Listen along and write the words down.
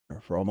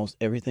for almost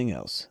everything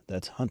else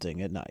that's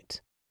hunting at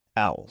night.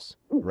 Owls,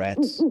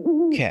 rats,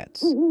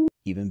 cats,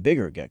 even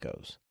bigger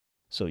geckos.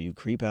 So you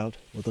creep out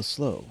with a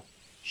slow,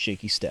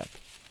 shaky step,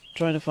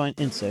 trying to find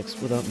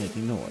insects without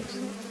making noise,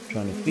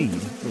 trying to feed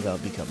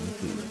without becoming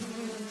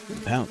food.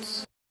 You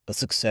pounce. A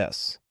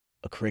success.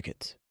 A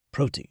cricket.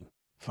 Protein.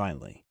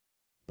 Finally.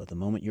 But the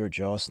moment your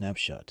jaw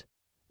snaps shut,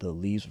 the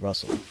leaves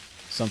rustle.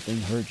 Something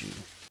heard you.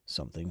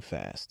 Something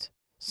fast.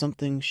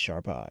 Something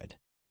sharp-eyed.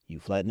 You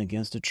flatten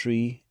against a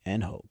tree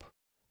and hope.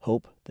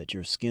 Hope that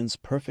your skin's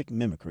perfect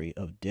mimicry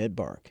of dead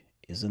bark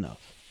is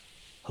enough.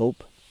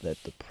 Hope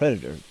that the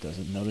predator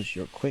doesn't notice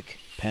your quick,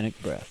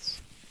 panicked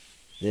breaths.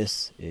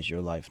 This is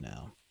your life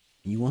now.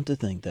 You want to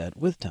think that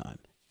with time,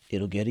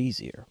 it'll get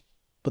easier.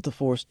 But the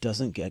force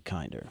doesn't get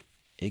kinder.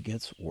 It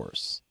gets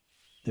worse.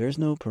 There is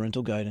no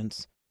parental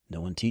guidance,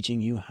 no one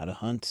teaching you how to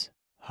hunt,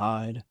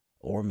 hide,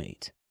 or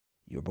mate.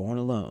 You're born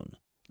alone,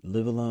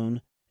 live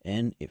alone,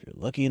 and if you're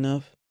lucky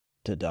enough,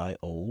 to die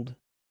old